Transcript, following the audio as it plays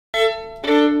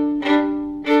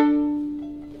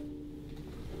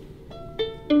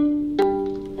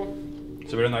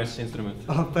It's a very nice instrument.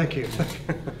 Oh, thank you.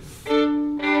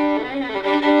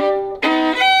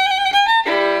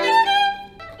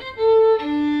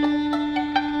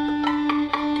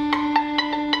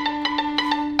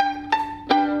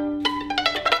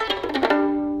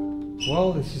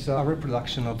 Well, this is a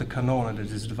reproduction of the Cannone,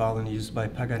 that is the violin used by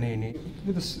Paganini.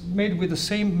 Made with the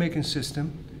same making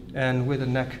system and with a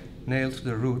neck nailed to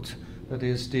the root. That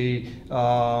is the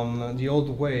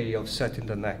old way of setting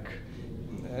the neck.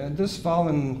 This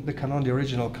violin, the Cannone, the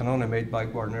original Cannone made by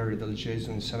Guarneri Del Gesu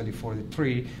in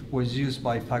 1743, was used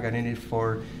by Paganini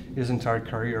for his entire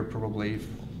career, probably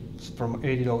from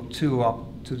 1802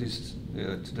 up to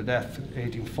the death,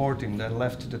 1814, then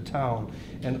left the town,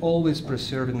 and always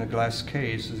preserved in a glass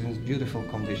case in beautiful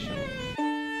condition.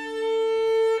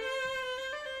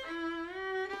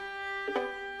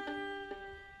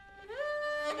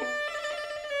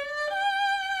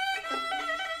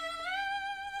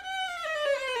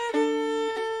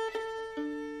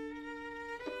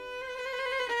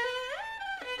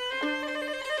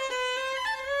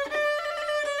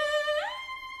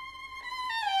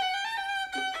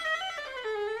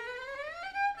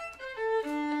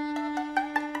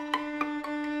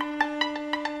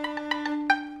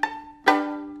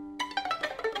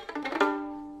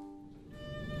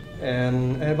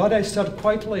 But I started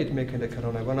quite late making the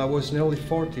Cannone, when I was nearly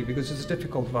 40, because it's a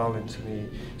difficult violin to me.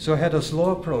 So I had a slow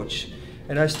approach,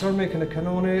 and I started making the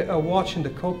Cannone watching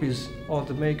the copies of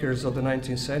the makers of the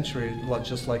 19th century,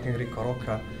 just like Enrico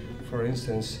Rocca, for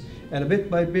instance. And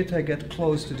bit by bit I get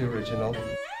close to the original.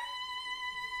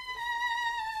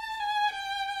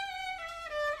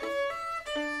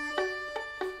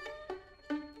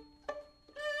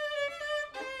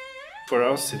 For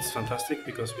us, it's fantastic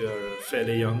because we are a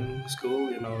fairly young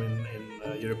school, you know, in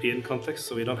European context,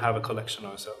 so we don't have a collection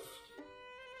ourselves.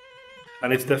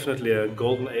 And it's definitely a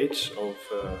golden age of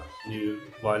new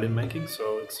violin making,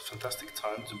 so it's a fantastic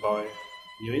time to buy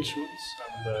new instruments.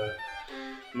 And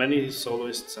many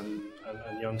soloists and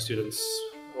young students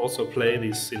also play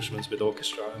these instruments with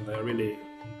orchestra, and they're really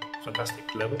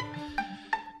fantastic level.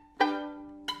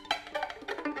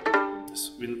 It's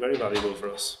been very valuable for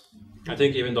us. I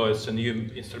think even though it's a new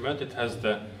instrument, it has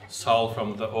the soul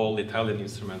from the old Italian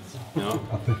instruments, you know?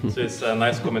 So it's a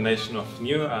nice combination of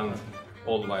new and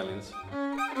old violins.